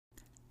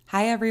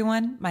Hi,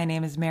 everyone. My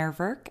name is Mare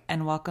Verk,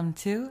 and welcome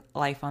to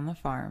Life on the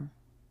Farm.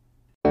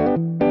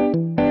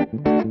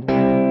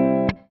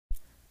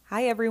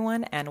 Hi,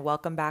 everyone, and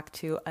welcome back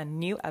to a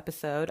new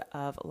episode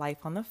of Life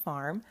on the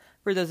Farm.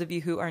 For those of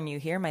you who are new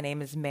here, my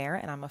name is Mare,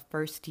 and I'm a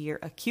first-year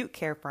acute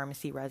care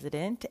pharmacy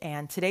resident.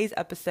 And today's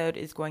episode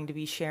is going to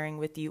be sharing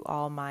with you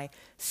all my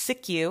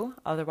SICU,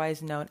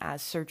 otherwise known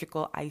as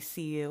surgical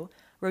ICU,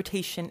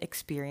 rotation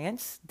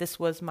experience. This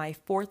was my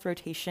fourth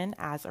rotation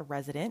as a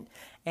resident,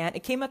 and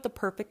it came at the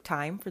perfect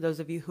time. For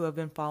those of you who have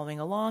been following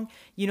along,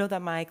 you know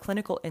that my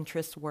clinical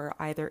interests were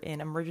either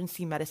in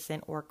emergency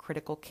medicine or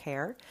critical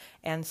care,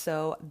 and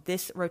so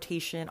this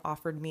rotation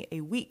offered me a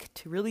week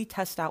to really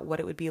test out what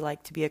it would be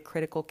like to be a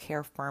critical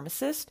care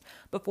pharmacist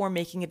before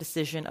making a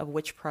decision of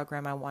which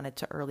program I wanted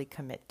to early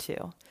commit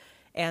to.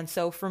 And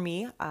so for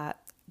me,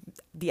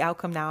 the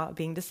outcome now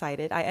being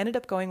decided, I ended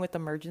up going with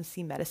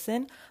emergency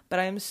medicine, but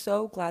I am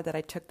so glad that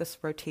I took this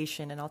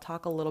rotation, and I'll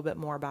talk a little bit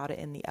more about it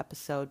in the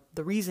episode,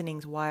 the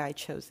reasonings why I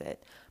chose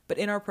it. But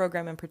in our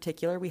program in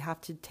particular, we have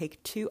to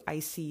take 2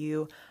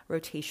 ICU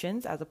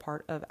rotations as a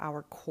part of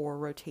our core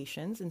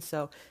rotations. And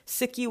so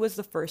SICU was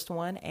the first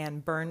one,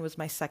 and burn was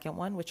my second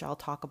one, which I'll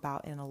talk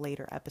about in a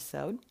later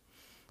episode.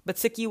 But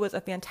SICU was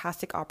a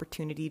fantastic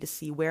opportunity to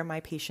see where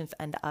my patients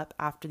end up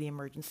after the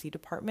emergency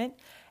department,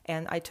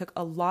 and I took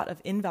a lot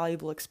of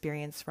invaluable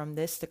experience from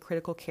this. The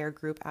critical care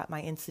group at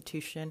my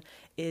institution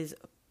is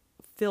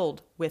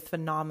filled with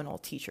phenomenal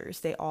teachers.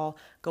 They all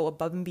go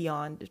above and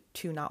beyond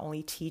to not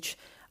only teach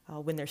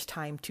when there's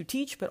time to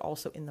teach, but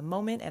also in the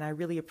moment, and I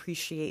really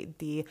appreciate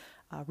the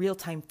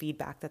real-time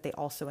feedback that they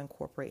also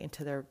incorporate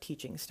into their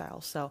teaching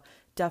style. So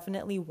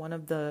definitely one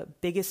of the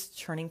biggest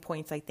turning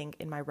points, I think,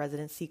 in my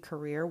residency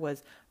career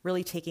was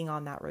really taking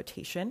on that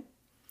rotation.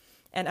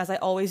 And as I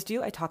always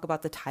do, I talk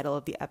about the title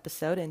of the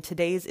episode, and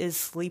today's is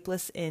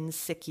Sleepless in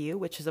SICU,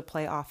 which is a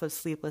play off of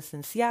Sleepless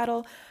in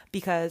Seattle,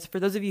 because for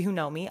those of you who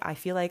know me, I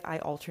feel like I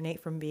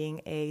alternate from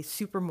being a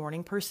super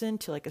morning person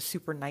to like a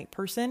super night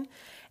person.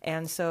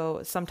 And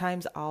so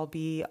sometimes I'll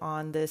be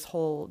on this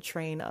whole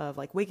train of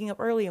like waking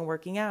up early and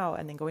working out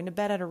and then going to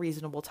bed at a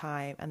reasonable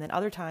time. And then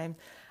other times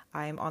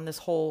I'm on this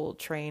whole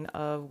train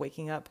of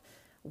waking up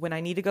when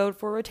I need to go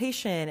for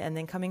rotation and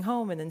then coming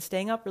home and then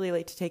staying up really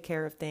late to take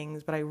care of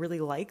things. But I really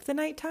like the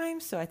nighttime,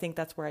 so I think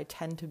that's where I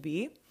tend to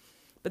be.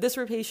 But this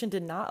rotation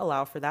did not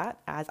allow for that,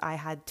 as I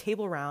had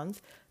table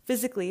rounds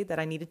physically that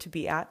I needed to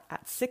be at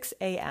 6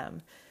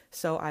 a.m.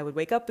 So I would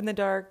wake up in the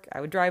dark,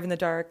 I would drive in the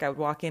dark, I would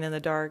walk in the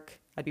dark,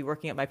 I'd be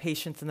working at my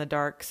patients in the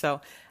dark.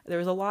 So there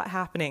was a lot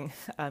happening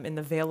in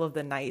the veil of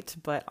the night.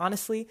 But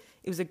honestly,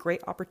 it was a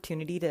great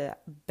opportunity to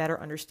better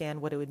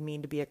understand what it would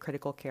mean to be a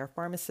critical care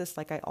pharmacist,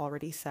 like I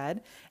already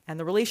said. And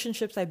the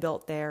relationships I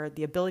built there,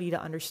 the ability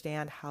to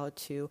understand how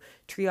to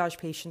triage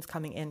patients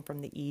coming in from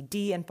the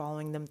ED and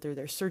following them through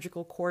their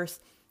surgical course,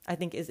 I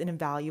think is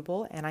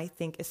invaluable. And I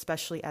think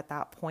especially at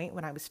that point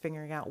when I was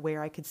figuring out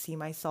where I could see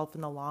myself in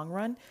the long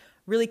run,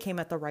 really came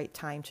at the right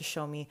time to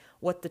show me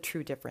what the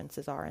true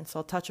differences are. And so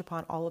I'll touch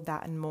upon all of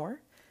that and more.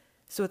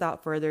 So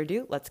without further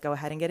ado, let's go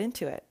ahead and get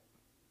into it.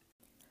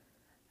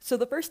 So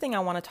the first thing I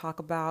want to talk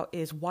about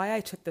is why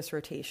I took this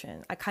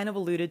rotation. I kind of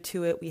alluded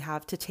to it. We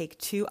have to take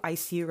 2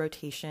 ICU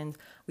rotations.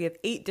 We have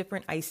 8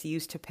 different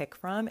ICUs to pick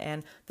from.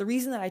 And the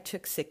reason that I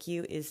took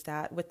SICU is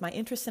that with my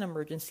interest in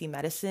emergency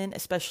medicine,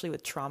 especially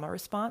with trauma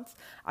response,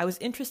 I was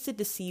interested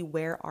to see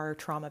where our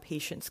trauma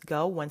patients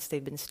go once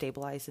they've been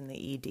stabilized in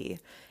the ED.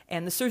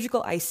 And the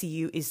surgical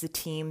ICU is the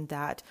team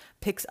that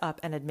picks up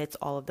and admits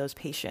all of those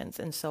patients.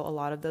 And so a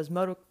lot of those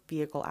motor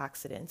vehicle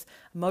accidents,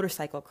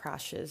 motorcycle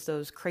crashes,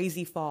 those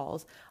crazy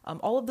falls,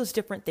 all of those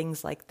different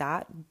things like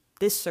that,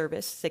 this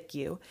service,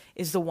 SICU,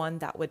 is the one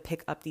that would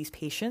pick up these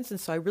patients. And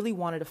so I really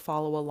wanted to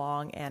follow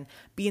along and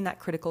be in that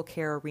critical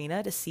care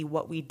arena to see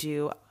what we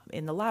do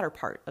in the latter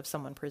part of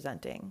someone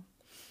presenting.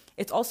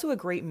 It's also a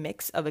great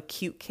mix of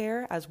acute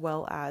care as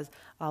well as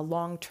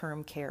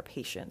long-term care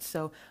patients.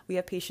 So we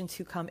have patients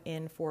who come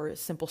in for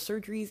simple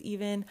surgeries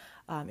even.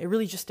 It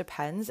really just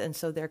depends. And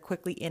so they're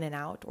quickly in and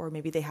out, or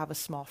maybe they have a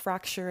small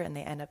fracture and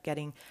they end up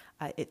getting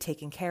it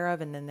taken care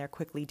of, and then they're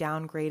quickly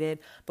downgraded.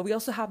 But we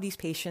also have these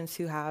patients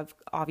who have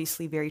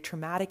obviously very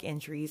traumatic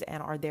injuries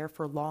and are there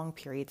for long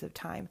periods of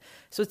time.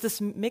 So it's this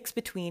mix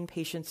between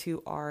patients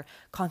who are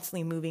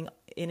constantly moving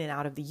in and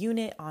out of the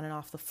unit, on and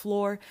off the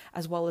floor,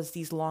 as well as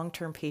these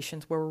long-term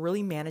patients where we're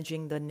really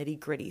managing the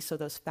nitty-gritty. So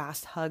those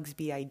fast hugs,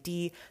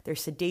 BID, their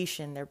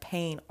sedation, their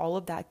pain, all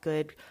of that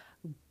good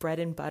bread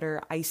and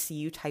butter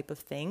ICU type of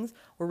things,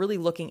 we're really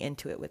looking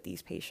into it with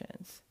these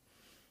patients.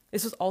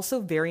 This was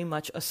also very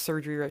much a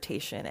surgery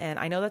rotation. And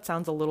I know that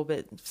sounds a little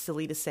bit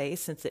silly to say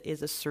since it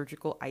is a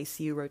surgical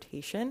ICU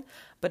rotation,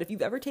 but if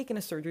you've ever taken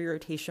a surgery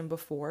rotation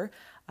before,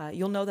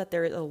 you'll know that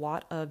there is a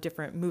lot of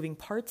different moving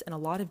parts and a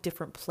lot of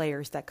different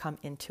players that come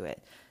into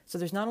it. So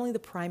there's not only the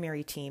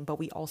primary team, but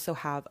we also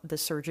have the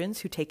surgeons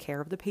who take care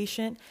of the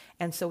patient.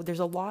 And so there's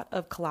a lot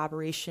of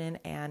collaboration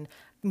and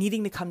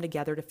needing to come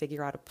together to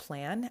figure out a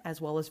plan,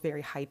 as well as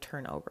very high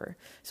turnover.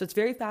 So it's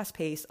very fast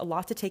paced, a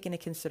lot to take into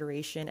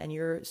consideration, and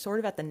you're sort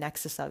of at the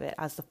nexus of it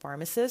as the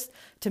pharmacist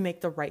to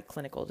make the right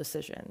clinical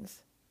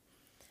decisions.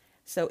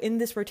 So in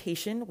this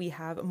rotation, we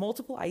have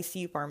multiple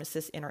ICU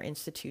pharmacists in our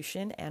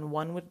institution, and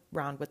one would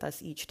round with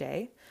us each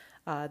day.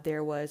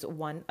 There was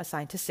one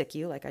assigned to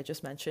SICU, like I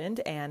just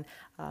mentioned, and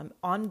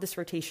on this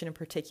rotation in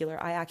particular,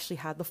 I actually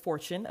had the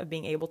fortune of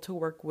being able to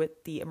work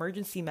with the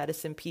emergency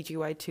medicine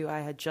PGY2 I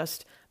had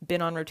just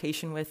been on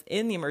rotation with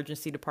in the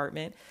emergency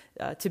department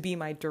to be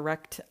my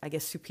direct,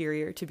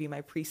 superior, to be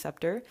my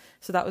preceptor.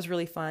 So that was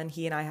really fun.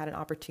 He and I had an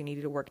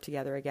opportunity to work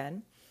together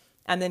again.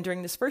 And then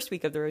during this first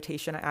week of the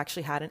rotation, I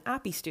actually had an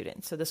APPE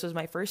student. So this was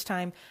my first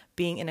time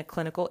being in a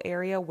clinical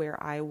area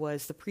where I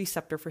was the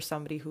preceptor for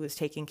somebody who was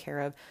taking care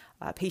of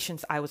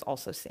patients I was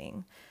also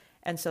seeing.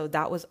 And so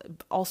that was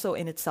also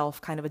in itself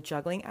kind of a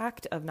juggling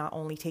act of not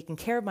only taking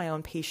care of my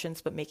own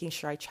patients, but making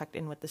sure I checked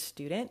in with the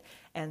student,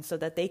 and so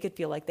that they could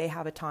feel like they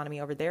have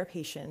autonomy over their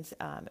patients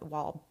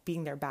while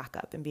being their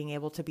backup and being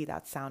able to be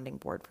that sounding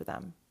board for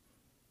them.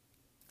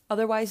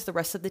 Otherwise, the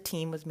rest of the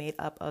team was made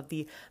up of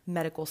the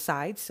medical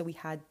side. So we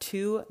had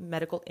 2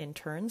 medical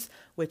interns,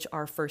 which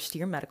are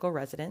first-year medical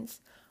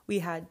residents. We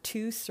had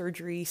 2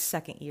 surgery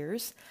second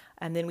years,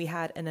 and then we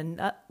had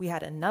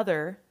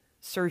another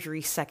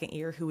surgery second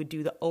year who would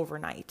do the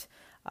overnight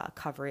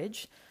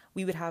coverage.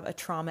 We would have a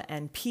trauma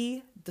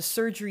NP, the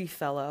surgery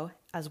fellow,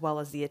 as well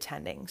as the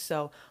attending.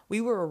 So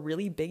we were a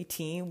really big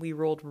team. We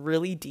rolled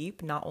really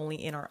deep, not only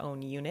in our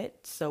own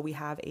unit. So we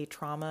have a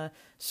trauma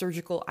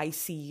surgical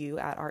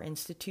ICU at our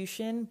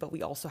institution, but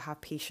we also have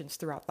patients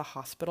throughout the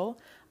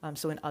hospital.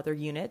 So in other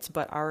units,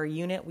 but our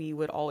unit, we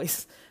would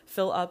always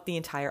fill up the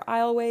entire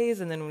aisleways.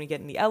 And then when we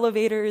get in the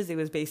elevators, it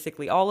was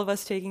basically all of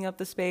us taking up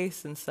the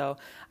space. And so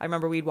I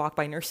remember we'd walk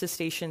by nurses'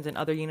 stations and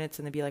other units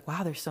and they'd be like,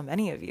 wow, there's so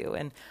many of you.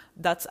 And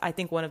that's, I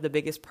think, one of the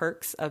biggest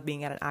perks of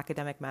being at an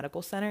academic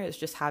medical center is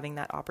just having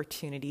that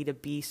opportunity to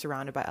be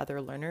surrounded by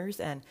other learners,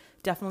 and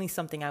definitely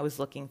something I was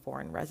looking for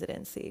in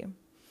residency.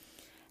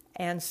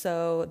 And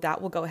so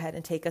that will go ahead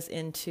and take us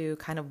into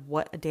kind of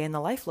what a day in the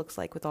life looks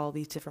like with all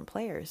these different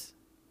players.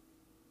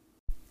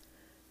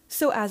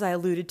 So as I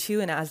alluded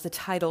to, and as the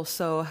title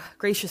so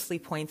graciously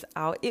points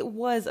out, it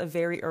was a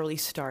very early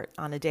start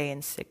on a day in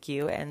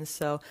SICU. And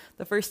so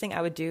the first thing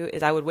I would do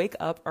is I would wake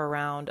up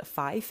around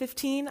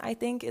 5:15, I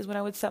think, is when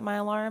I would set my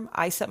alarm.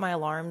 I set my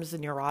alarms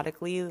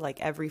neurotically, like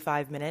every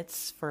 5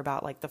 minutes for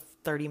about like the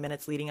 30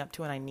 minutes leading up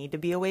to when I need to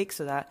be awake.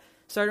 So that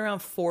started around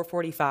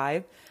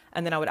 4:45,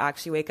 and then I would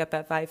actually wake up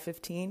at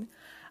 5:15.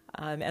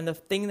 And the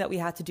thing that we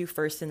had to do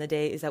first in the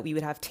day is that we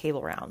would have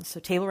table rounds. So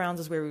table rounds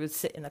is where we would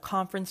sit in the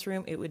conference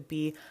room. It would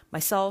be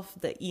myself,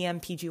 the EM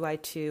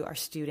PGY2, our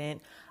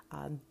student,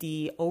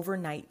 the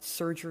overnight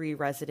surgery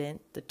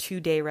resident, the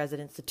 2-day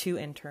residents, the 2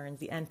 interns,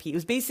 the NP. It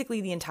was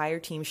basically the entire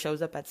team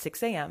shows up at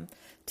 6 a.m.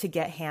 to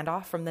get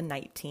handoff from the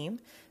night team,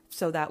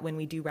 so that when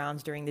we do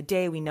rounds during the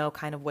day, we know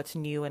kind of what's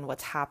new and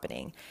what's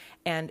happening.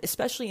 And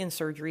especially in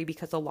surgery,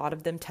 because a lot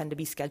of them tend to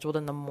be scheduled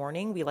in the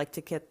morning, we like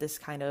to get this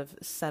kind of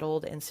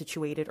settled and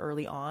situated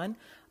early on.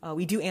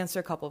 We do answer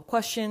a couple of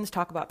questions,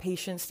 talk about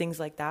patients, things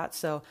like that.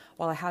 So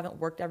while I haven't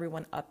worked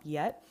everyone up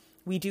yet,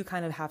 we do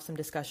kind of have some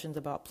discussions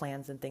about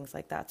plans and things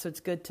like that. So it's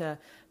good to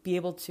be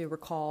able to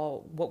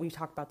recall what we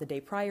talked about the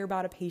day prior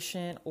about a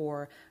patient,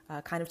 or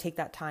kind of take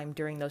that time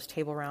during those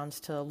table rounds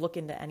to look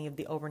into any of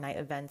the overnight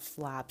events,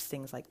 labs,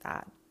 things like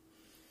that.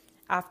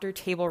 After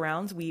table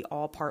rounds, we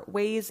all part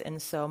ways.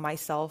 And so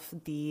myself,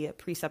 the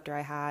preceptor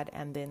I had,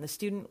 and then the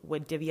student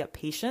would divvy up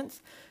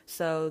patients.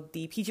 So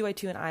the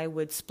PGY2 and I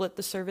would split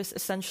the service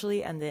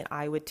essentially, and then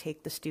I would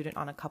take the student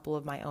on a couple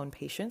of my own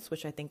patients,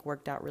 which I think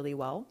worked out really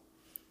well.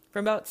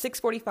 From about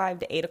 6:45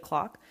 to 8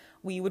 o'clock,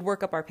 we would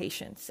work up our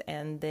patients.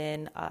 And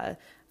then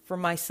for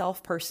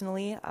myself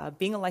personally,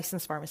 being a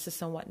licensed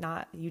pharmacist and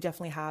whatnot, you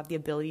definitely have the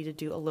ability to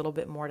do a little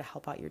bit more to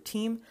help out your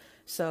team.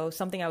 So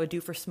something I would do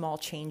for small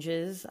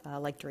changes,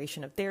 like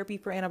duration of therapy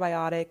for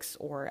antibiotics,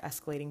 or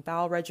escalating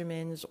bowel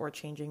regimens, or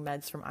changing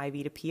meds from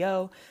IV to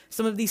PO.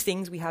 Some of these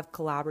things we have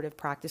collaborative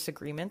practice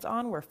agreements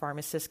on, where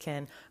pharmacists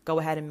can go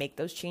ahead and make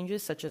those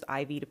changes, such as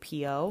IV to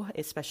PO,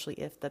 especially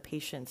if the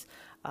patient's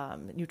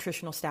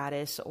nutritional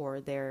status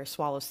or their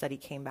swallow study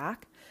came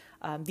back.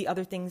 The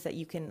other things that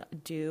you can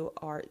do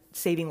are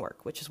saving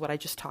work, which is what I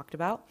just talked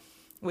about,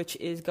 which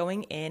is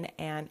going in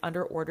and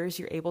under orders,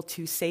 you're able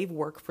to save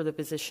work for the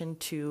physician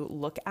to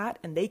look at,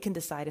 and they can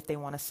decide if they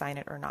want to sign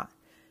it or not.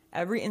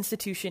 Every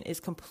institution is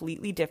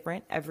completely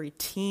different. Every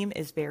team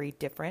is very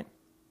different.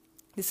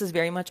 This is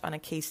very much on a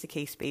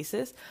case-to-case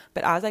basis,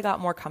 but as I got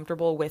more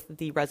comfortable with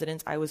the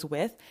residents I was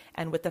with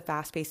and with the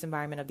fast-paced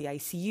environment of the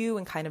ICU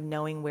and kind of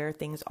knowing where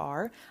things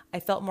are, I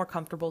felt more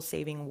comfortable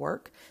saving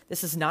work.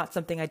 This is not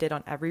something I did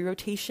on every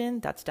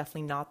rotation. That's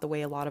definitely not the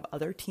way a lot of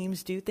other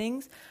teams do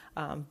things,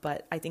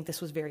 but I think this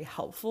was very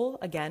helpful.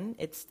 Again,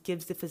 it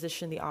gives the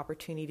physician the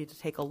opportunity to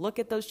take a look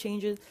at those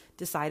changes,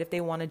 decide if they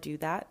want to do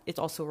that. It's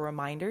also a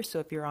reminder, so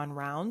if you're on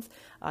rounds,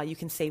 you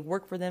can save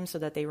work for them so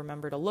that they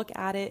remember to look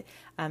at it,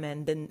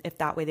 and then if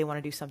that that way they want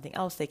to do something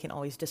else, they can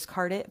always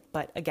discard it.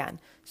 But again,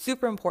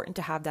 super important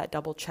to have that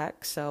double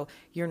check. So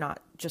you're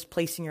not just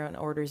placing your own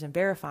orders and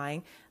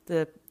verifying.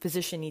 The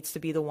physician needs to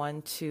be the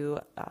one to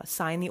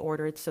sign the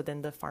order. So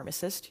then the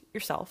pharmacist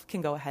yourself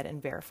can go ahead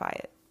and verify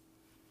it.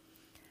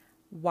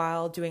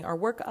 While doing our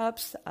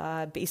workups,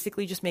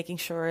 basically just making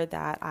sure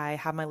that I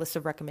have my list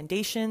of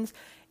recommendations.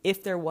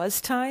 If there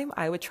was time,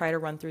 I would try to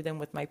run through them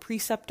with my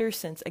preceptor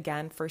since,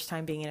 again, first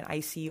time being in an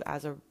ICU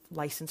as a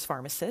licensed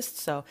pharmacist.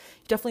 So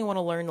you definitely want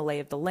to learn the lay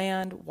of the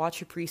land, watch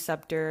your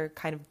preceptor,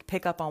 kind of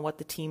pick up on what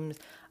the team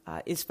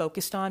is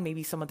focused on,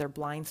 maybe some of their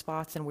blind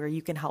spots and where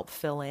you can help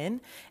fill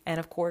in. And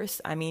of course,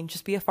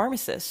 just be a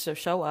pharmacist. So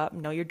show up,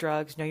 know your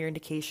drugs, know your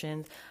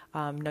indications,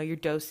 know your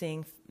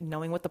dosing,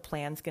 knowing what the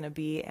plan's going to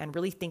be, and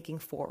really thinking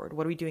forward.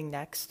 What are we doing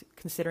next?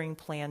 Considering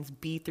plans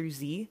B through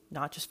Z,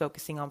 not just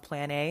focusing on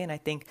plan A. And I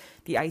think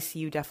the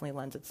ICU definitely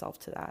lends itself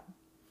to that.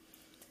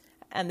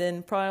 And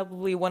then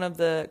probably one of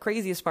the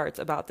craziest parts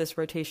about this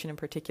rotation in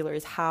particular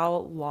is how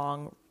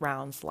long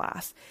rounds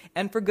last.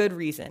 And for good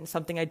reason.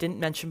 Something I didn't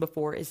mention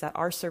before is that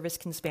our service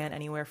can span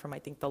anywhere from, I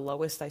think the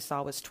lowest I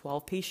saw was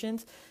 12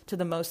 patients to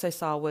the most I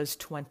saw was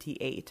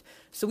 28.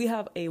 So we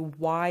have a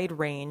wide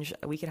range.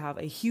 We could have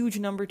a huge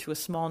number to a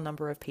small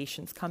number of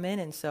patients come in.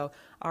 And so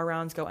our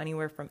rounds go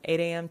anywhere from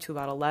 8 a.m. to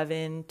about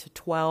 11 to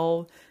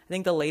 12. I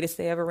think the latest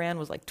they ever ran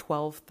was like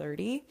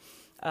 12:30.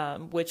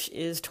 Which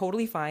is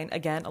totally fine.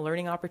 Again, a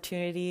learning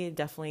opportunity,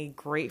 definitely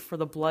great for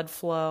the blood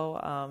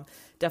flow.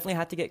 Definitely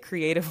had to get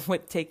creative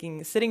with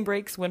taking sitting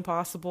breaks when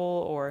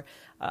possible, or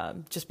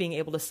just being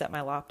able to set my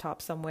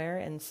laptop somewhere.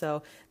 And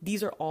so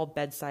these are all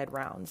bedside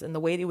rounds. And the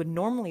way they would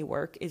normally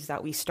work is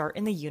that we start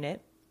in the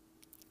unit.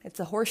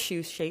 It's a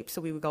horseshoe shape, so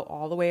we would go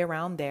all the way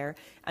around there,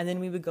 and then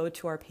we would go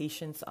to our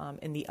patients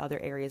in the other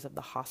areas of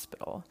the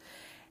hospital.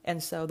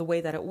 And so the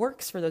way that it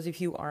works, for those of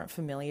you who aren't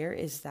familiar,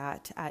 is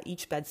that at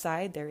each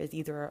bedside, there is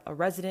either a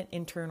resident,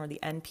 intern, or the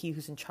NP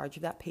who's in charge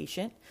of that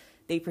patient.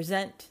 They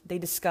present, they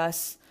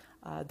discuss,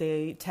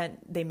 they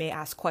may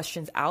ask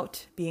questions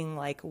out, being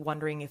like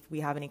wondering if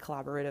we have any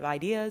collaborative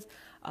ideas,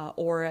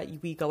 or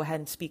we go ahead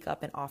and speak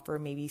up and offer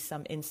maybe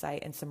some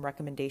insight and some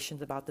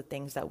recommendations about the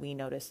things that we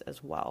notice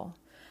as well.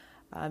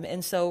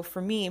 And so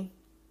for me,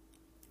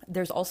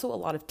 there's also a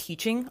lot of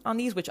teaching on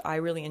these, which I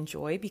really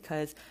enjoy,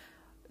 because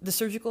the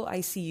surgical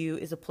ICU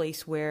is a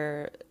place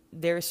where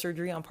there is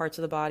surgery on parts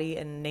of the body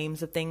and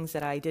names of things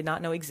that I did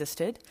not know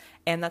existed.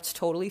 And that's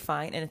totally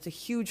fine. And it's a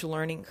huge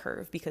learning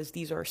curve because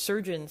these are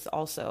surgeons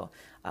also.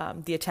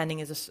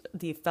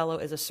 The fellow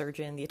is a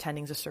surgeon, the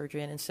attending is a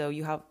surgeon. And so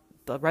you have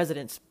the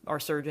residents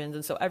are surgeons.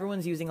 And so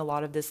everyone's using a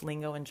lot of this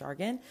lingo and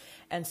jargon.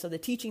 And so the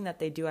teaching that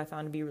they do, I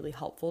found to be really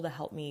helpful to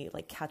help me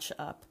catch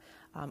up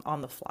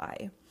on the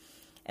fly.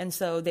 And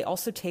so they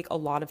also take a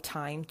lot of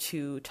time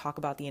to talk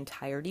about the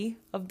entirety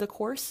of the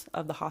course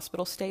of the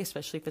hospital stay,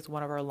 especially if it's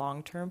one of our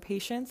long-term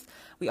patients.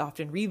 We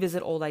often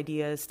revisit old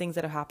ideas, things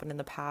that have happened in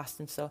the past.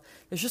 And so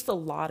there's just a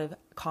lot of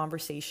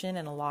conversation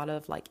and a lot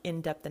of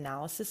in-depth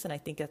analysis. And I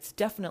think that's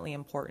definitely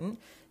important.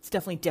 It's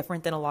definitely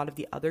different than a lot of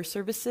the other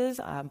services.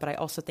 But I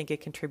also think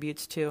it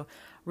contributes to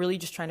really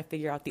just trying to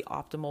figure out the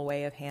optimal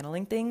way of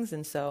handling things.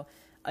 And so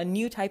a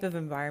new type of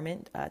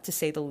environment, to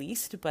say the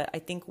least. But I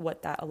think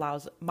what that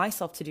allows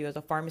myself to do as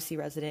a pharmacy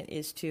resident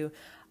is to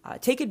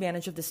take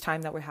advantage of this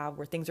time that we have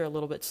where things are a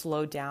little bit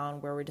slowed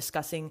down, where we're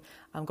discussing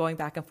going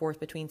back and forth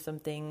between some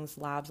things,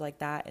 labs like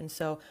that. And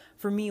so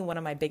for me, one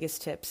of my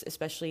biggest tips,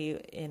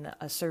 especially in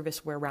a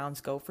service where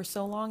rounds go for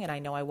so long, and I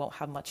know I won't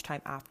have much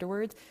time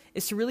afterwards,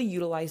 is to really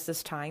utilize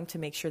this time to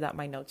make sure that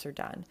my notes are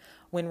done.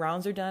 When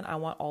rounds are done, I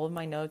want all of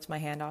my notes, my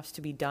handoffs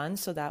to be done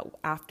so that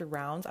after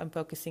rounds, I'm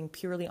focusing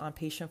purely on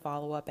patient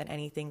follow-up and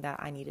anything that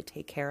I need to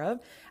take care of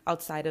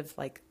outside of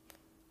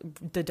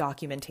the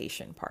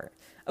documentation part.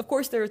 Of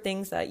course, there are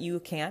things that you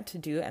can't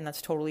do, and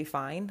that's totally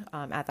fine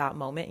at that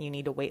moment. You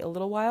need to wait a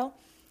little while.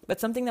 But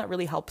something that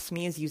really helps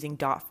me is using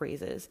dot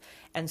phrases.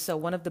 And so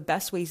one of the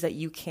best ways that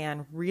you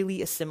can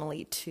really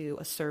assimilate to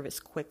a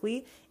service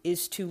quickly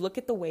is to look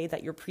at the way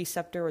that your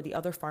preceptor or the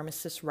other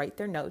pharmacists write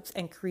their notes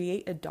and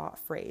create a dot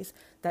phrase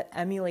that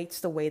emulates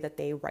the way that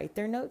they write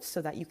their notes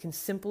so that you can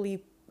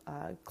simply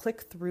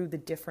click through the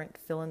different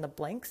fill in the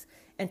blanks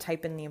and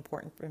type in the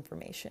important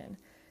information.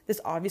 This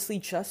obviously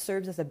just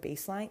serves as a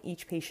baseline.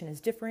 Each patient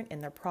is different in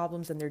their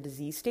problems and their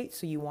disease state,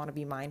 so you want to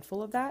be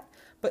mindful of that.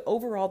 But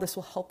overall, this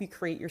will help you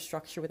create your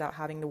structure without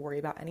having to worry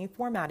about any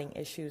formatting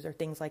issues or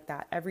things like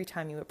that every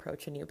time you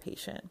approach a new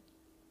patient.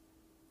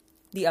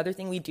 The other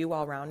thing we do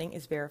while rounding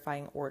is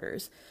verifying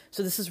orders.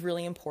 So this is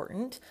really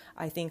important.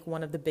 I think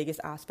one of the biggest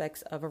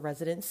aspects of a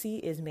residency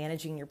is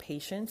managing your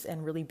patients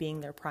and really being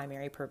their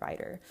primary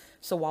provider.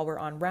 So while we're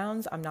on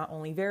rounds, I'm not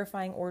only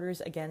verifying orders,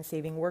 again,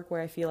 saving work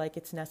where I feel like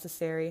it's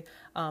necessary,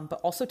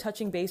 but also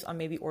touching base on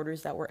maybe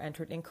orders that were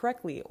entered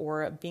incorrectly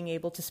or being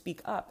able to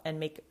speak up and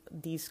make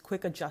these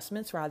quick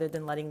adjustments rather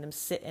than letting them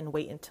sit and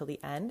wait until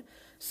the end.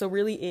 So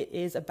really it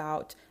is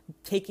about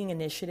taking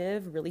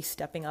initiative, really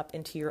stepping up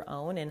into your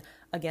own and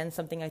again,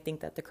 something I think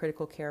that the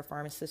critical care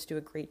pharmacists do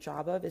a great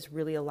job of is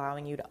really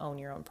allowing you to own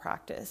your own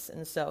practice.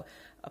 And so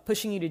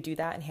pushing you to do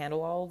that and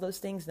handle all of those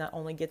things not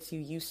only gets you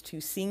used to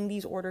seeing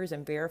these orders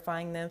and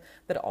verifying them,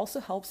 but it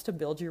also helps to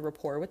build your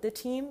rapport with the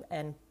team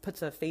and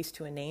puts a face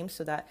to a name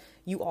so that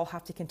you all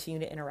have to continue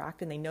to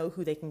interact and they know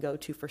who they can go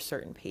to for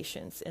certain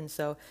patients. And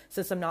so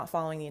since I'm not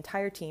following the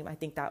entire team, I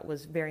think that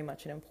was very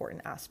much an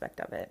important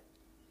aspect of it.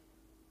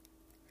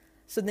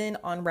 So then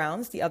on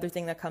rounds, the other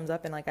thing that comes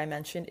up, and like I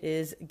mentioned,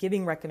 is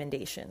giving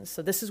recommendations.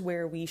 So this is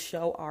where we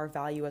show our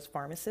value as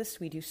pharmacists.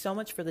 We do so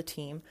much for the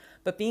team,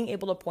 but being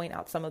able to point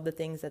out some of the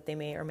things that they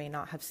may or may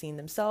not have seen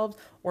themselves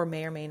or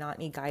may or may not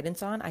need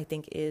guidance on, I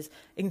think is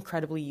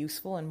incredibly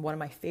useful and one of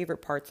my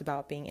favorite parts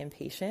about being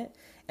inpatient.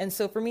 And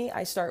so for me,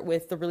 I start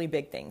with the really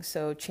big things.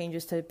 So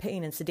changes to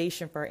pain and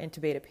sedation for our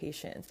intubated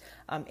patients,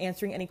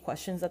 answering any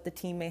questions that the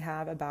team may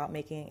have about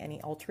making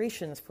any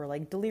alterations for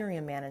like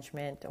delirium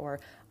management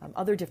or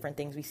other different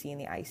things we see in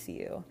the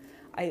ICU.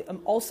 I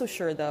am also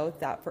sure, though,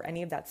 that for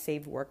any of that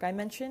saved work I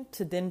mentioned,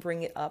 to then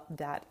bring it up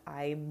that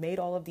I made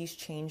all of these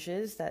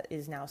changes that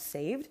is now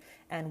saved,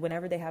 and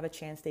whenever they have a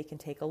chance, they can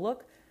take a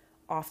look.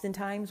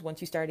 Oftentimes, once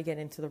you start to get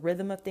into the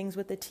rhythm of things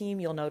with the team,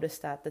 you'll notice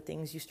that the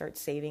things you start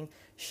saving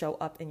show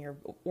up in your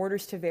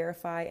orders to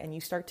verify, and you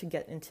start to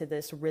get into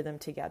this rhythm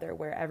together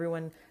where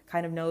everyone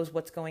kind of knows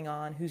what's going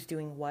on, who's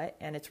doing what,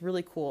 and it's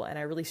really cool, and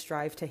I really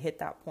strive to hit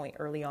that point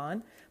early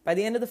on. By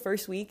the end of the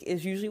first week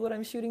is usually what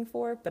I'm shooting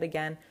for, but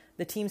again,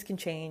 the teams can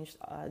change.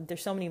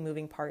 There's so many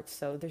moving parts,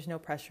 so there's no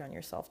pressure on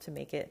yourself to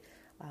make it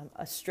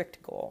a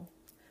strict goal.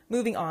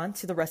 Moving on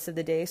to the rest of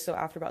the day, so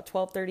after about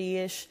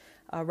 12:30-ish,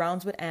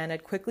 rounds would end.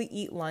 I'd quickly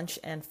eat lunch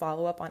and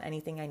follow up on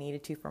anything I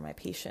needed to for my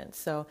patients.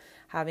 So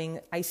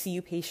having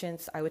ICU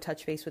patients, I would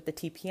touch base with the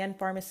TPN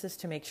pharmacist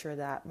to make sure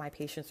that my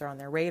patients are on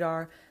their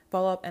radar,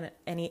 follow up on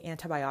any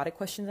antibiotic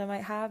questions I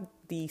might have.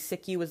 The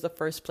SICU was the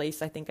first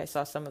place I think I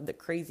saw some of the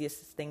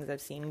craziest things I've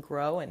seen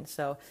grow. And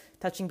so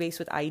touching base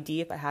with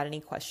ID, if I had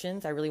any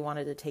questions, I really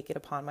wanted to take it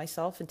upon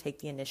myself and take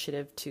the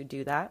initiative to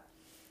do that.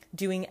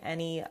 Doing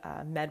any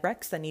med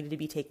recs that needed to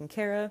be taken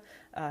care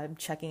of,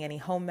 checking any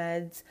home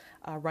meds,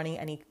 running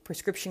any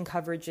prescription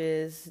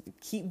coverages,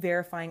 keep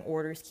verifying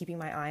orders, keeping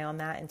my eye on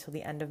that until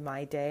the end of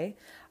my day,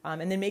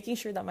 and then making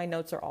sure that my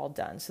notes are all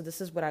done. So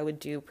this is what I would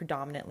do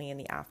predominantly in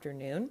the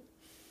afternoon.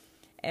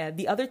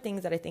 The other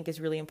things that I think is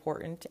really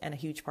important and a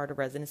huge part of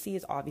residency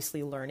is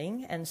obviously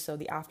learning. And so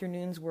the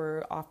afternoons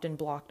were often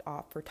blocked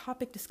off for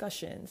topic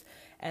discussions.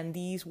 And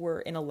these were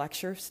in a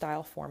lecture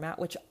style format,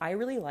 which I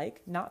really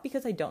like, not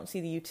because I don't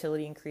see the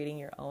utility in creating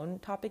your own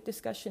topic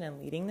discussion and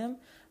leading them,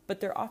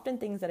 but they're often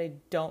things that I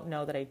don't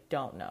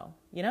know,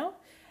 you know?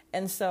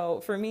 And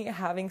so for me,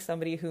 having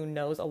somebody who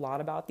knows a lot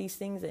about these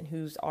things and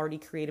who's already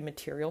created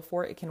material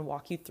for it, can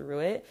walk you through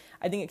it.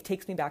 I think it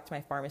takes me back to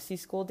my pharmacy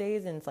school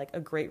days, and it's like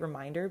a great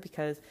reminder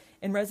because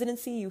in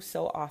residency, you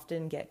so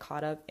often get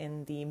caught up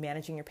in the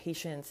managing your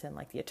patients and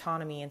like the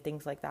autonomy and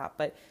things like that.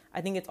 But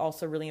I think it's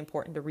also really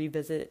important to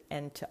revisit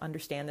and to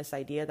understand this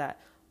idea that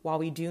while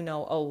we do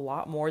know a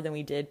lot more than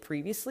we did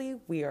previously,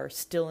 we are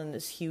still in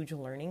this huge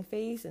learning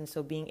phase. And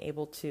so being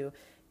able to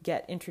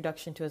get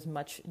introduction to as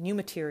much new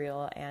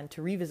material and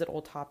to revisit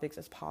old topics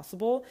as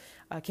possible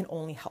can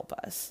only help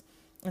us.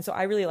 And so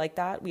I really like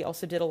that. We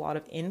also did a lot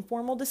of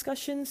informal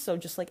discussions. So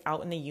just like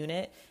out in the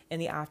unit in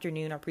the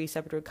afternoon, our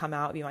preceptor would come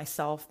out, it'd be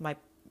myself, my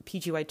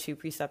PGY2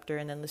 preceptor,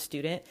 and then the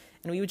student.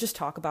 And we would just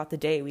talk about the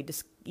day. We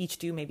just each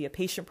do maybe a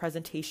patient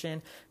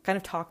presentation, kind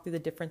of talk through the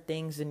different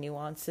things and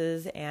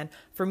nuances. And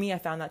for me, I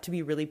found that to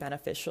be really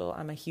beneficial.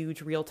 I'm a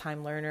huge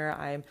real-time learner.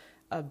 I'm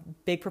a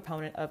big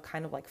proponent of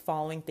kind of like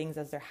following things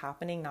as they're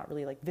happening, not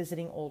really like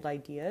visiting old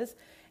ideas.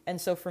 And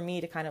so for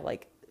me to kind of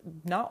like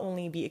not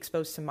only be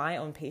exposed to my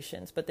own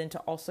patients, but then to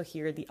also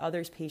hear the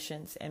others'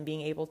 patients and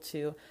being able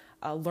to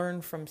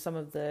learn from some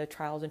of the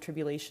trials and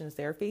tribulations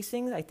they're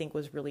facing, I think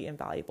was really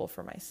invaluable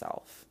for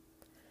myself.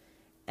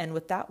 And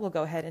with that, we'll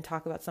go ahead and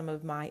talk about some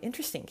of my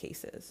interesting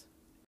cases.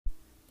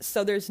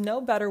 So there's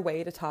no better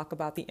way to talk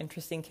about the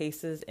interesting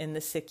cases in the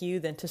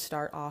SICU than to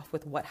start off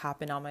with what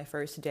happened on my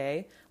first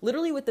day.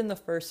 Literally within the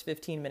first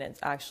 15 minutes,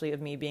 actually,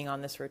 of me being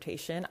on this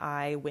rotation,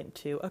 I went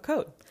to a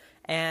code.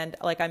 And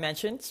like I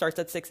mentioned, starts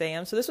at 6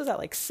 a.m. So this was at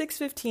like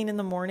 6:15 in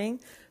the morning.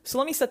 So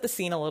let me set the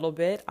scene a little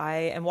bit. I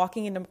am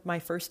walking into my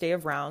first day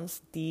of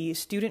rounds. The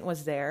student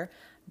was there.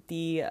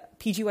 The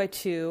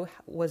PGY2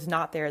 was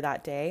not there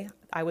that day.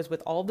 I was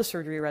with all of the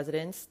surgery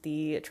residents,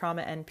 the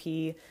trauma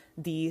NP,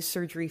 the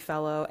surgery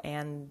fellow,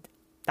 and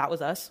that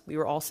was us. We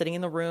were all sitting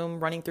in the room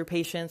running through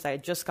patients. I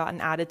had just gotten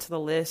added to the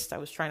list. I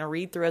was trying to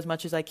read through as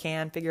much as I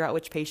can, figure out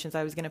which patients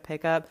I was going to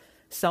pick up,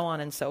 so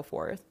on and so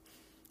forth.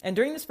 And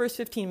during this first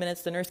 15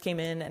 minutes, the nurse came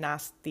in and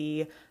asked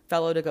the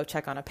fellow to go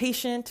check on a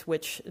patient,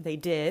 which they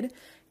did,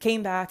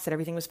 came back, said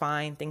everything was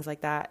fine, things like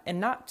that. And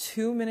not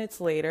 2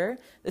 minutes later,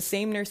 the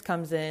same nurse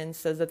comes in,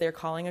 says that they're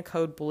calling a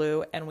code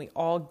blue, and we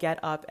all get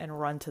up and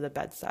run to the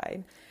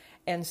bedside.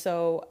 And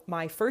so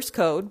my first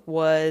code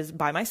was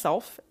by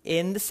myself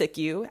in the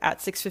SICU at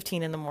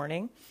 6:15 in the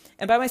morning.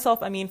 And by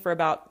myself, I mean for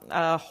about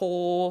a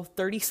whole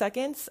 30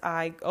 seconds,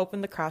 I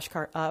opened the crash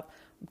cart up,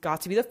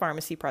 got to be the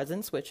pharmacy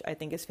presence, which I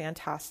think is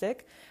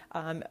fantastic.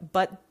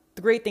 But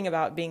the great thing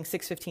about being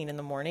 6:15 in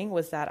the morning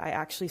was that I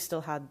actually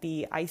still had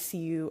the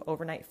ICU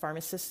overnight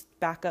pharmacist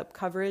backup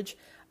coverage,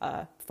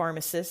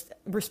 pharmacist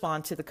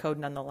respond to the code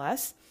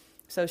nonetheless.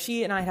 So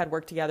she and I had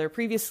worked together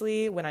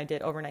previously when I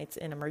did overnights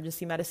in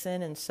emergency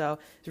medicine. And so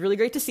it's really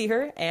great to see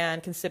her.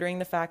 And considering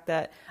the fact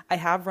that I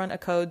have run a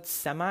code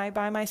semi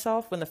by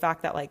myself, when the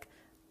fact that like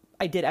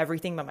I did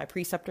everything but my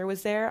preceptor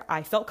was there,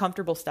 I felt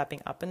comfortable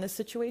stepping up in this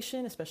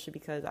situation, especially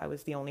because I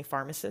was the only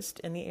pharmacist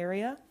in the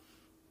area.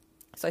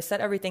 So I set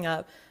everything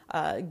up,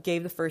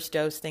 gave the first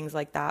dose, things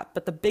like that.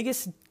 But the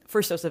biggest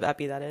first dose of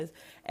epi, that is.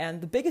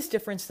 And the biggest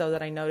difference, though,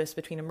 that I noticed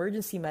between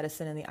emergency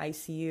medicine and the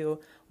ICU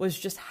was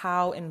just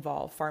how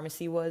involved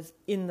pharmacy was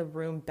in the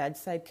room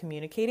bedside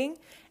communicating.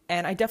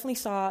 And I definitely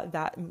saw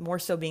that more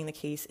so being the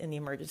case in the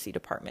emergency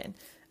department.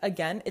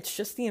 Again, it's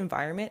just the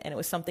environment, and it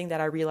was something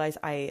that I realized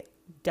I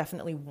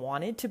definitely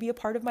wanted to be a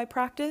part of my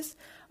practice,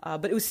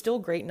 but it was still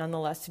great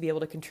nonetheless to be able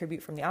to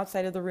contribute from the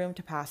outside of the room,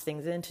 to pass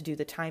things in, to do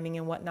the timing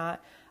and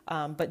whatnot.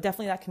 But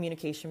definitely that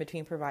communication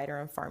between provider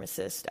and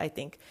pharmacist, I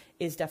think,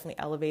 is definitely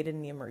elevated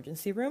in the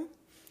emergency room.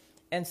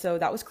 And so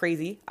that was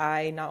crazy.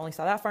 I not only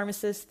saw that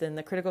pharmacist, then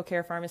the critical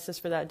care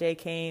pharmacist for that day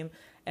came,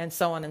 and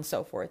so on and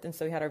so forth. And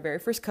so we had our very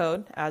first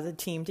code as a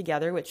team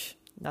together, which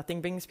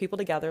nothing brings people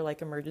together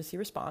like emergency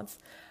response.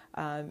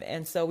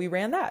 And so we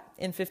ran that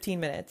in 15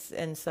 minutes.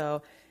 And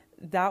so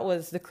that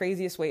was the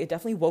craziest way. It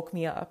definitely woke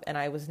me up, and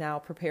I was now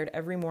prepared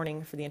every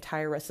morning for the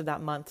entire rest of that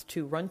month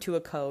to run to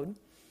a code.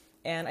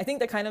 And I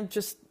think that kind of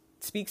just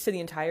speaks to the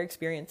entire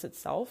experience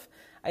itself.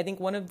 I think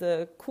one of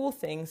the cool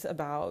things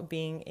about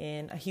being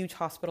in a huge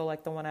hospital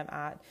like the one I'm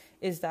at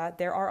is that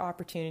there are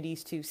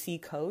opportunities to see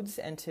codes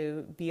and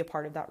to be a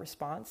part of that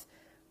response.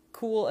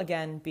 Cool,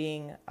 again,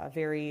 being a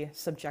very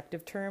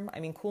subjective term.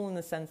 I mean, cool in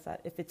the sense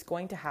that if it's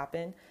going to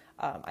happen,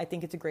 I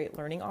think it's a great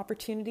learning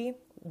opportunity.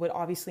 Would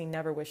obviously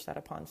never wish that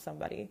upon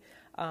somebody.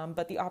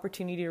 But the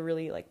opportunity to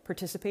really like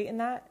participate in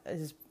that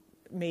has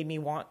made me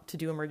want to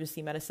do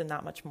emergency medicine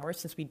that much more,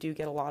 since we do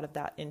get a lot of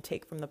that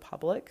intake from the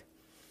public.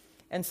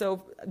 And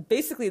so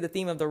basically the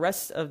theme of the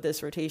rest of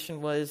this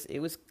rotation was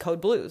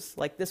code blues.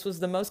 Like, this was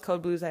the most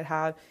code blues I'd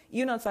have,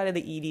 even outside of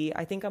the ED.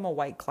 I think I'm a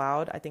white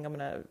cloud. I think I'm going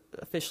to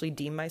officially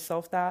deem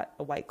myself that,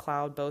 a white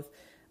cloud, both,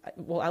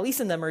 well, at least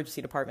in the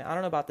emergency department. I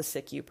don't know about the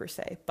SICU per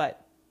se,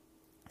 but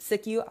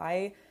SICU,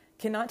 I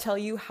cannot tell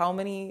you how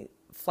many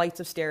flights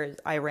of stairs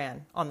I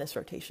ran on this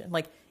rotation.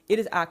 Like, it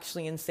is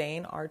actually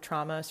insane. Our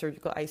trauma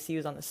surgical ICU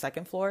is on the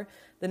 2nd floor.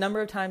 The number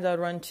of times I would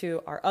run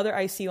to our other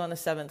ICU on the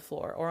 7th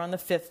floor or on the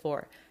 5th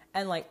floor,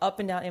 and like up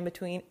and down in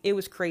between, it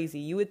was crazy.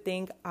 You would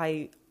think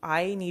I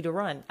need to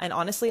run. And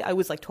honestly, I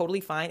was like totally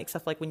fine,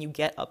 except like when you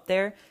get up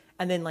there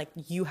and then like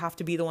you have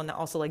to be the one that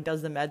also like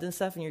does the meds and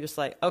stuff. And you're just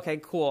like, okay,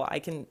 cool. I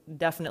can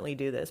definitely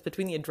do this.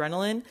 Between the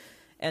adrenaline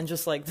and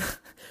just like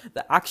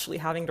the actually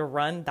having to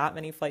run that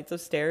many flights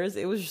of stairs,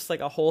 it was just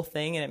like a whole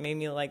thing. And it made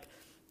me like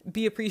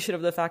be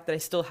appreciative of the fact that I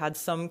still had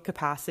some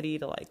capacity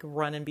to like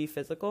run and be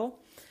physical.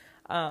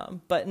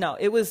 But no,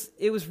 it was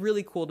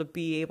really cool to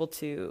be able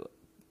to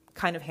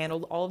kind of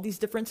handle all of these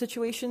different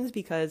situations,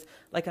 because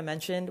like I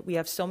mentioned, we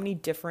have so many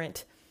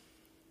different,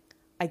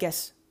 I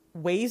guess,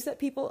 ways that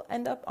people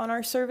end up on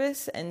our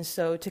service. And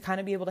so to kind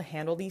of be able to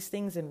handle these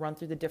things and run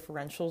through the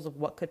differentials of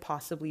what could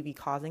possibly be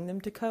causing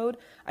them to code,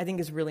 I think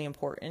is really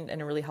important,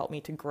 and it really helped me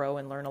to grow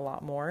and learn a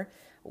lot more.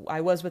 I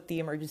was with the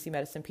emergency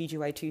medicine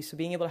PGY2, so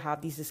being able to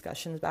have these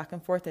discussions back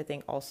and forth, I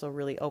think also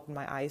really opened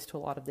my eyes to a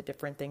lot of the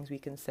different things we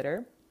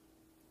consider.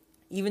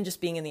 Even just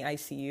being in the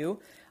ICU,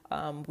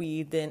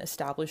 we then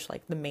establish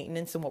like the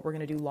maintenance and what we're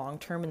going to do long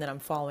term, and then I'm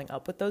following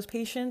up with those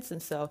patients.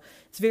 And so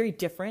it's very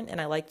different,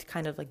 and I liked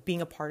kind of like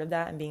being a part of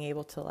that and being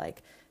able to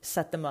like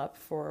set them up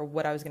for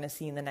what I was going to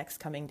see in the next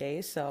coming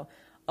days. So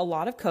a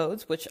lot of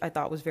codes, which I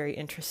thought was very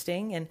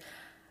interesting. And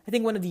I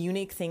think one of the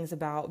unique things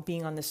about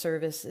being on the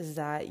service is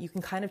that you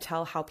can kind of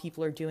tell how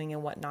people are doing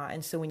and whatnot.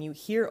 And so when you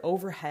hear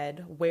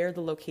overhead where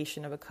the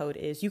location of a code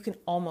is, you can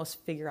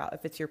almost figure out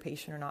if it's your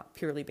patient or not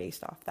purely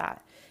based off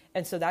that.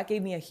 And so that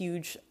gave me a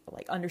huge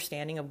like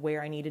understanding of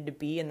where I needed to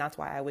be. And that's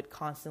why I would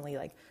constantly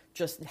like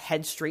just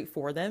head straight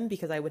for them,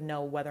 because I would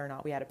know whether or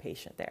not we had a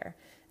patient there.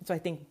 And so I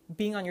think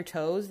being on your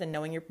toes and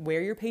knowing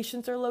where your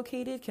patients are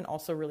located can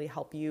also really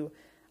help you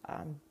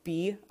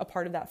be a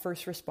part of that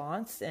first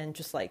response, and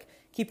just like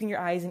keeping your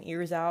eyes and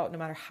ears out, no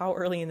matter how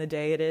early in the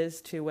day it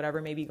is, to whatever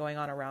may be going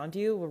on around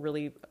you, will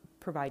really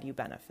provide you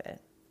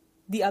benefit.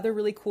 The other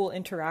really cool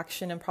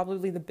interaction, and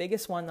probably the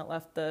biggest one that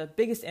left the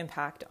biggest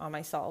impact on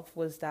myself,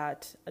 was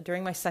that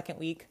during my 2nd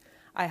week,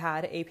 I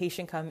had a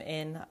patient come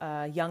in,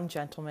 a young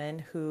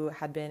gentleman who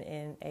had been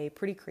in a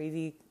pretty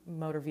crazy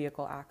motor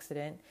vehicle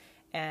accident.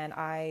 And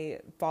I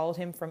followed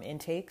him from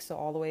intake, so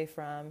all the way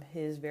from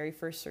his very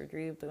first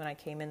surgery when I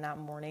came in that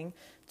morning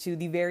to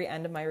the very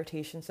end of my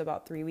rotation, so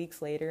about 3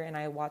 weeks later. And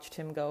I watched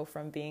him go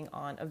from being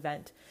on a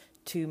vent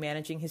to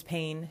managing his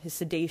pain, his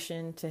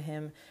sedation, to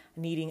him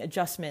needing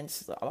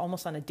adjustments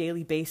almost on a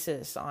daily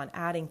basis, on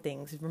adding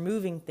things,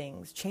 removing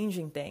things,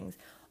 changing things,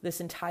 this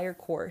entire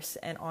course.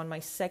 And on my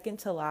second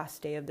to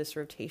last day of this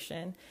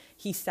rotation,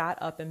 he sat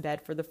up in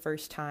bed for the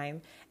first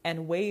time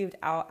and waved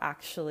out,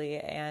 actually.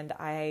 And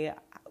I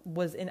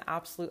was in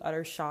absolute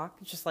utter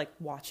shock, just like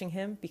watching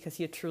him, because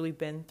he had truly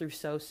been through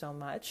so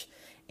much.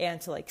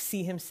 And to like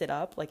see him sit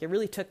up, like it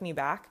really took me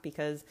back,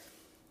 because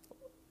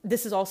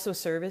this is also a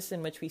service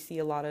in which we see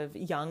a lot of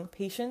young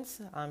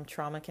patients.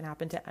 Trauma can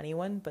happen to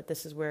anyone, but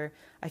this is where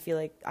I feel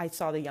like I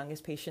saw the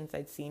youngest patients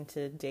I'd seen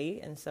to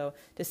date. And so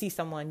to see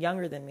someone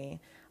younger than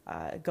me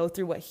go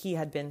through what he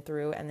had been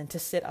through, and then to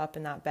sit up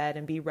in that bed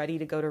and be ready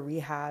to go to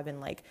rehab, and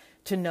like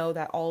to know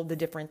that all of the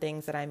different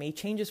things that I made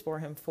changes for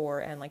him for,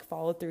 and like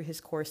followed through his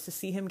course, to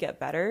see him get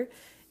better,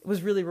 it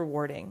was really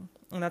rewarding.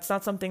 And that's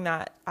not something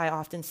that I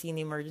often see in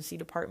the emergency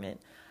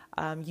department.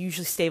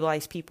 Usually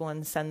stabilize people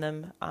and send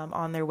them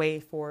on their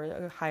way for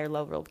a higher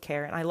level of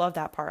care. And I love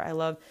that part. I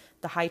love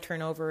the high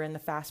turnover and the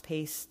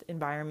fast-paced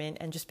environment,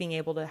 and just being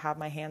able to have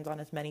my hands on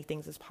as many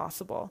things as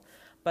possible.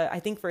 But I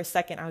think for a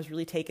second, I was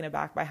really taken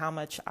aback by how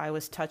much I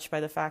was touched by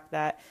the fact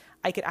that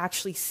I could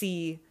actually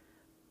see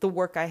the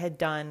work I had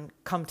done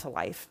come to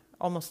life,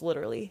 almost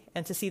literally.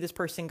 And to see this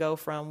person go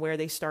from where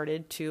they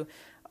started to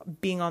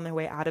being on their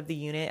way out of the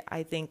unit,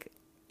 I think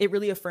it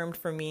really affirmed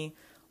for me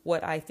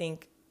what I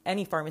think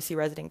any pharmacy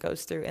resident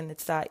goes through. And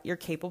it's that you're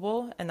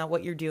capable, and that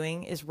what you're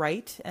doing is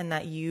right, and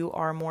that you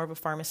are more of a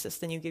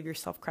pharmacist than you give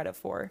yourself credit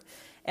for.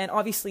 And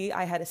obviously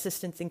I had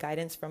assistance and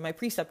guidance from my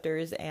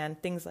preceptors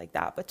and things like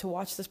that. But to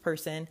watch this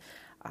person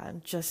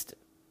just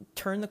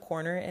turn the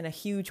corner in a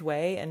huge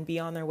way and be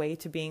on their way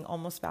to being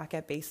almost back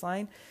at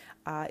baseline,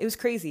 it was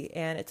crazy.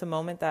 And it's a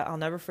moment that I'll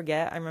never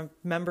forget. I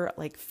remember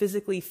like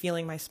physically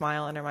feeling my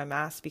smile under my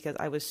mask, because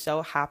I was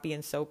so happy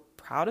and so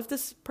proud of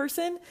this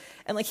person.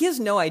 And like, he has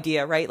no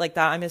idea, right? Like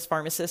that I'm his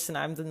pharmacist, and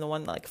I'm the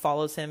one that like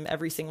follows him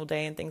every single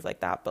day and things like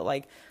that. But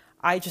like,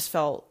 I just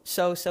felt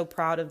so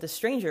proud of this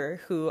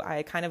stranger who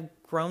I kind of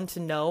grown to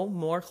know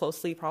more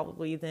closely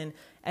probably than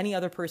any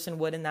other person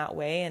would in that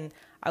way. And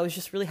I was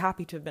just really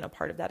happy to have been a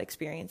part of that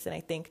experience. And I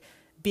think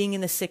being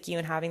in the SICU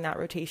and having that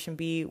rotation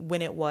be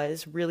when it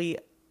was really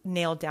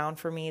nailed down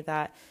for me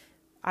that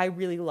I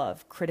really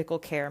love critical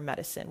care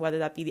medicine, whether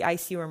that be the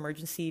ICU or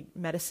emergency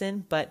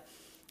medicine. But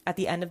at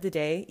the end of the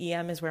day,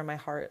 EM is where my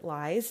heart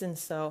lies. And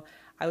so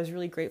I was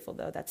really grateful,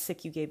 though, that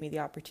SICU gave me the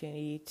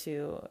opportunity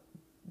to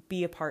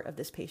be a part of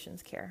this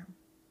patient's care.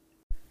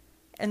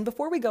 And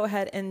before we go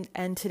ahead and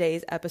end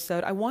today's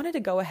episode, I wanted to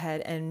go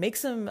ahead and make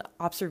some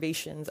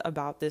observations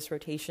about this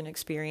rotation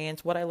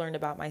experience, what I learned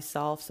about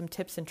myself, some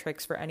tips and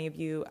tricks for any of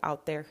you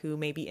out there who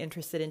may be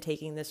interested in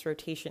taking this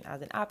rotation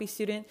as an APPE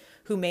student,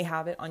 who may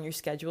have it on your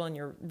schedule and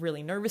you're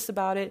really nervous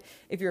about it.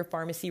 If you're a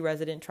pharmacy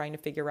resident trying to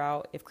figure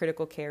out if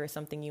critical care is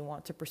something you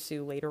want to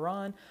pursue later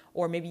on,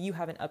 or maybe you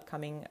have an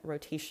upcoming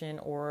rotation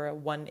or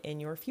one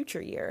in your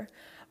future year.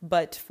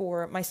 But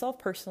for myself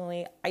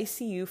personally,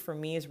 ICU for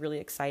me is really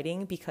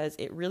exciting because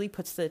it really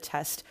puts to the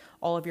test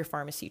all of your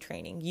pharmacy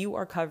training. You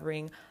are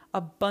covering a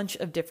bunch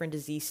of different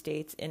disease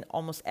states in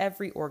almost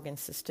every organ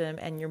system,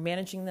 and you're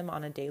managing them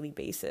on a daily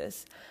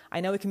basis.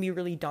 I know it can be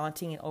really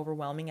daunting and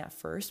overwhelming at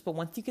first, but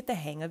once you get the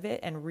hang of it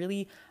and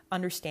really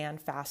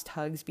understand Fast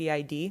Hugs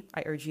BID,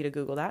 I urge you to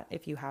Google that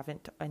if you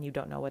haven't and you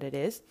don't know what it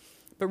is.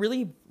 But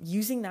really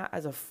using that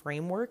as a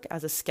framework,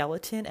 as a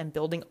skeleton, and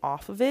building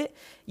off of it,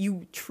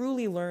 you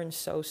truly learn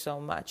so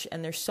much.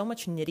 And there's so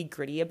much nitty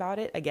gritty about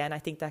it. Again, I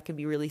think that can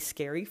be really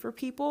scary for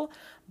people,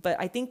 but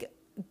I think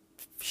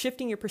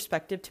shifting your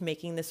perspective to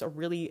making this a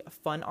really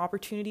fun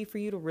opportunity for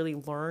you to really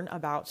learn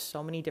about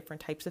so many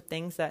different types of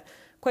things that,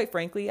 quite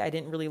frankly, I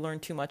didn't really learn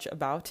too much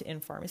about in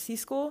pharmacy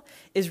school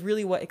is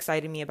really what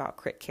excited me about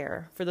crit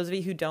care. For those of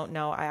you who don't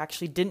know, I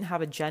actually didn't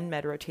have a gen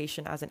med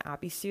rotation as an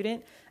APPE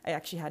student. I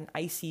actually had an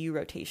ICU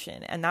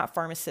rotation, and that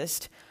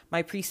pharmacist,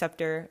 my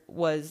preceptor,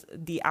 was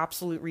the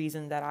absolute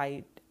reason that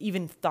I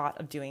even thought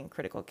of doing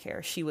critical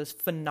care. She was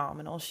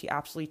phenomenal. She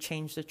absolutely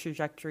changed the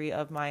trajectory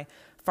of my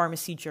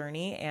pharmacy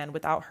journey, and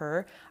without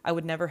her, I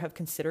would never have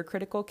considered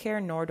critical care,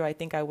 nor do I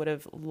think I would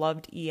have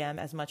loved EM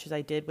as much as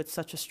I did with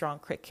such a strong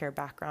crit care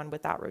background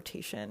with that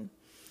rotation.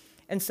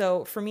 And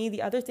so for me,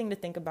 the other thing to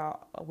think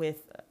about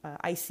with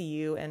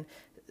ICU, and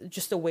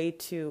just a way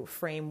to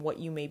frame what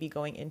you may be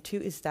going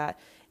into, is that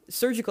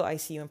surgical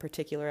ICU in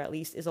particular, at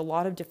least, is a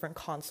lot of different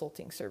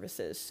consulting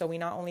services. So we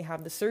not only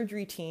have the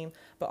surgery team,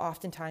 but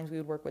oftentimes we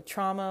would work with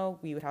trauma.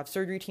 We would have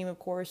surgery team, of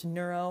course,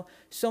 neuro.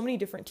 So many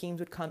different teams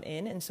would come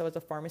in. And so as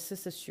a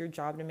pharmacist, it's your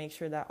job to make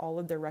sure that all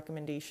of their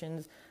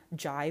recommendations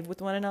jive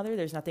with one another.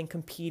 There's nothing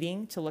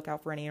competing, to look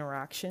out for any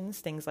interactions,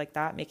 things like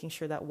that, making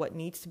sure that what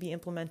needs to be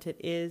implemented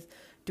is,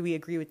 do we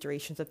agree with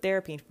durations of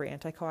therapy for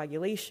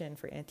anticoagulation,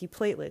 for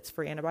antiplatelets,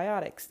 for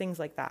antibiotics, things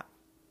like that.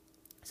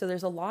 So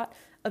there's a lot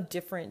of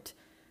different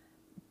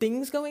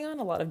things going on,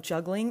 a lot of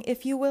juggling,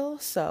 if you will.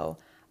 So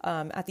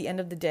at the end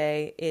of the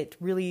day, it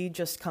really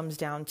just comes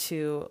down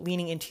to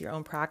leaning into your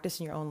own practice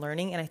and your own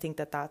learning. And I think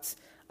that that's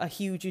a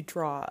huge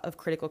draw of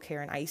critical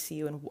care in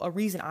ICU and a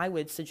reason I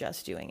would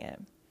suggest doing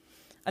it.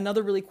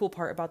 Another really cool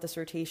part about this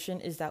rotation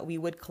is that we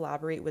would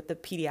collaborate with the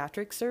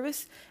pediatric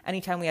service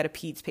anytime we had a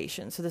peds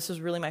patient. So this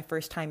was really my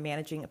first time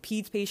managing a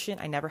peds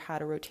patient. I never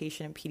had a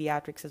rotation in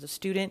pediatrics as a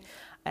student,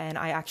 and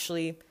I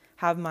actually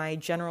have my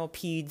general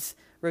peds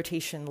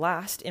rotation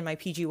last in my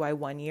PGY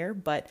 1 year,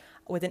 but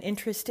with an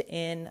interest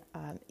in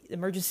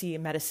emergency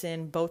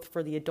medicine, both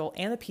for the adult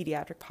and the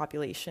pediatric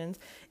populations,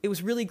 it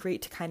was really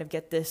great to kind of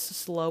get this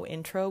slow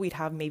intro. We'd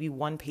have maybe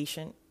one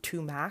patient,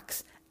 two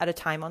max at a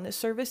time on this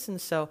service.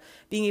 And so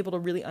being able to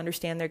really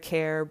understand their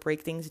care,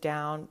 break things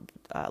down,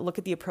 look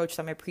at the approach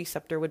that my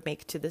preceptor would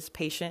make to this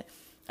patient,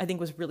 I think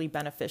was really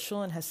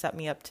beneficial and has set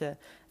me up to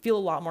feel a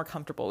lot more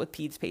comfortable with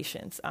peds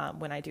patients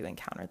when I do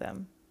encounter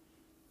them.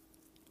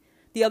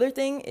 The other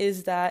thing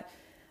is that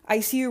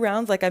ICU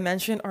rounds, like I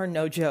mentioned, are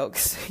no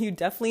jokes. You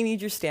definitely need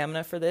your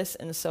stamina for this.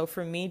 And so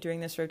for me, during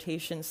this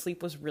rotation,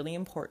 sleep was really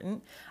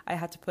important. I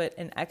had to put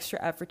an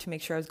extra effort to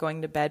make sure I was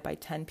going to bed by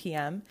 10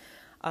 p.m.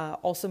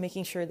 Also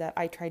making sure that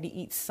I tried to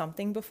eat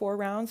something before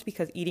rounds,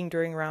 because eating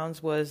during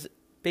rounds was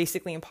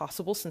basically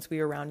impossible since we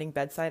were rounding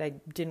bedside. I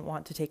didn't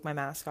want to take my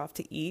mask off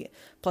to eat.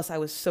 Plus, I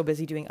was so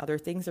busy doing other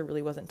things, there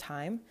really wasn't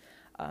time.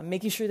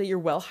 Making sure that you're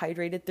well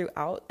hydrated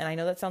throughout. And I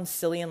know that sounds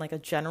silly and like a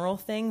general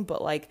thing,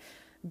 but like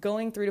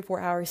going 3 to 4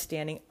 hours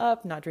standing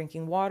up, not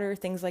drinking water,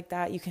 things like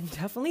that, you can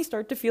definitely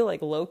start to feel like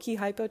low-key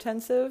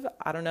hypotensive.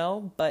 I don't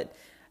know, but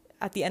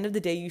at the end of the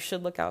day, you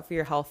should look out for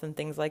your health and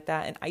things like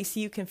that. And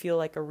ICU can feel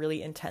like a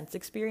really intense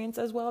experience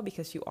as well,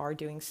 because you are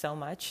doing so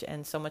much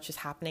and so much is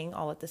happening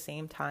all at the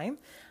same time.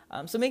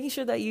 So making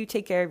sure that you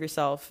take care of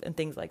yourself and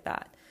things like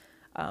that.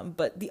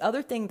 But the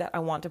other thing that I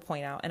want to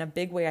point out, and a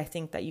big way I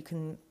think that you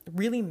can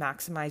really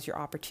maximize your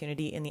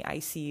opportunity in the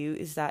ICU,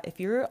 is that if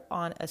you're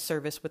on a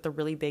service with a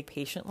really big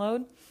patient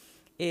load,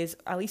 is,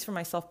 at least for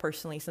myself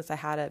personally, since I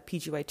had a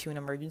PGY2 in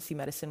emergency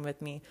medicine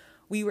with me,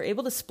 we were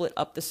able to split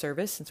up the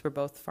service since we're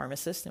both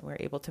pharmacists and we're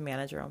able to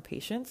manage our own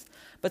patients.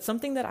 But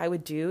something that I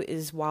would do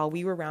is, while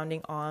we were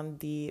rounding on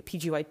the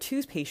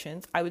PGY2's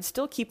patients, I would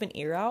still keep an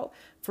ear out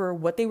for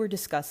what they were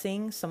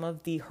discussing, some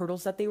of the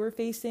hurdles that they were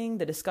facing,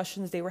 the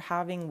discussions they were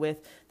having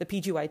with the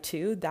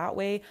PGY2. That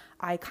way,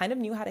 I kind of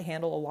knew how to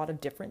handle a lot of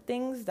different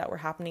things that were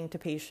happening to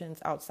patients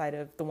outside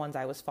of the ones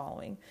I was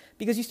following.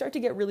 Because you start to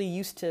get really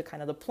used to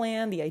kind of the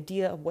plan, the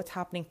idea of what's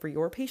happening for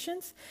your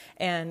patients,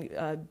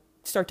 and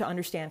start to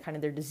understand kind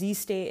of their disease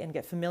state and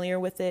get familiar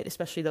with it,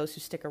 especially those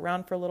who stick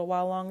around for a little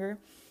while longer.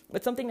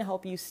 But something to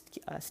help you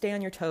stay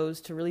on your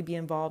toes, to really be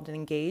involved and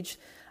engaged,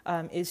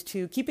 is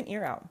to keep an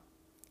ear out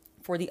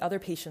for the other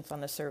patients on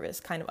the service,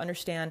 kind of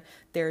understand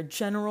their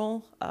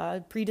general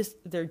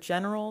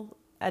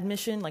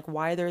admission, like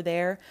why they're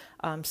there,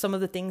 some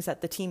of the things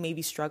that the team may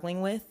be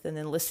struggling with, and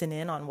then listen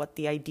in on what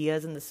the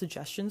ideas and the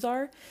suggestions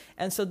are.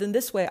 And so then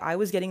this way, I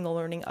was getting the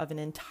learning of an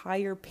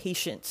entire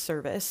patient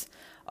service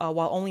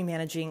while only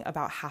managing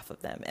about half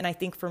of them. And I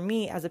think for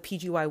me as a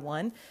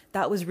PGY1,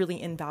 that was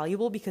really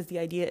invaluable, because the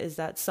idea is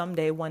that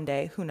someday, one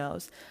day, who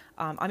knows,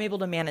 I'm able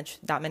to manage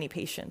that many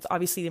patients.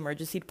 Obviously, the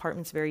emergency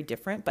department's very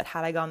different, but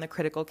had I gone the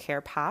critical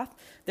care path,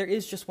 there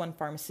is just one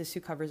pharmacist who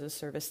covers a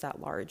service that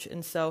large.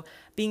 And so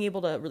being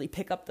able to really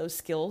pick up those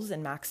skills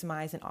and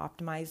maximize and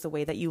optimize the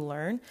way that you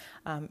learn,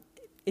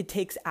 it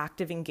takes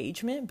active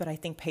engagement, but I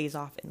think pays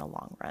off in the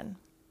long run.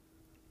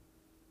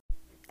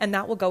 And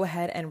that will go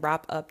ahead and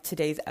wrap up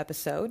today's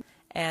episode.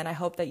 And I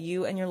hope that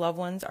you and your loved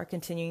ones are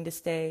continuing to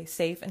stay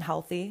safe and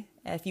healthy.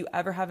 And if you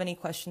ever have any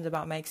questions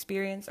about my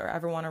experience, or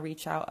ever want to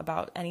reach out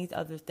about any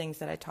other things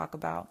that I talk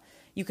about,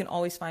 you can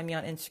always find me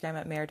on Instagram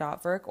at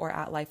mayor.verk or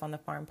at Life on the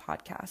Farm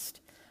podcast.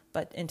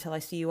 But until I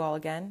see you all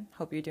again,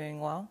 hope you're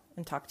doing well,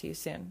 and talk to you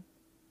soon.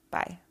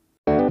 Bye.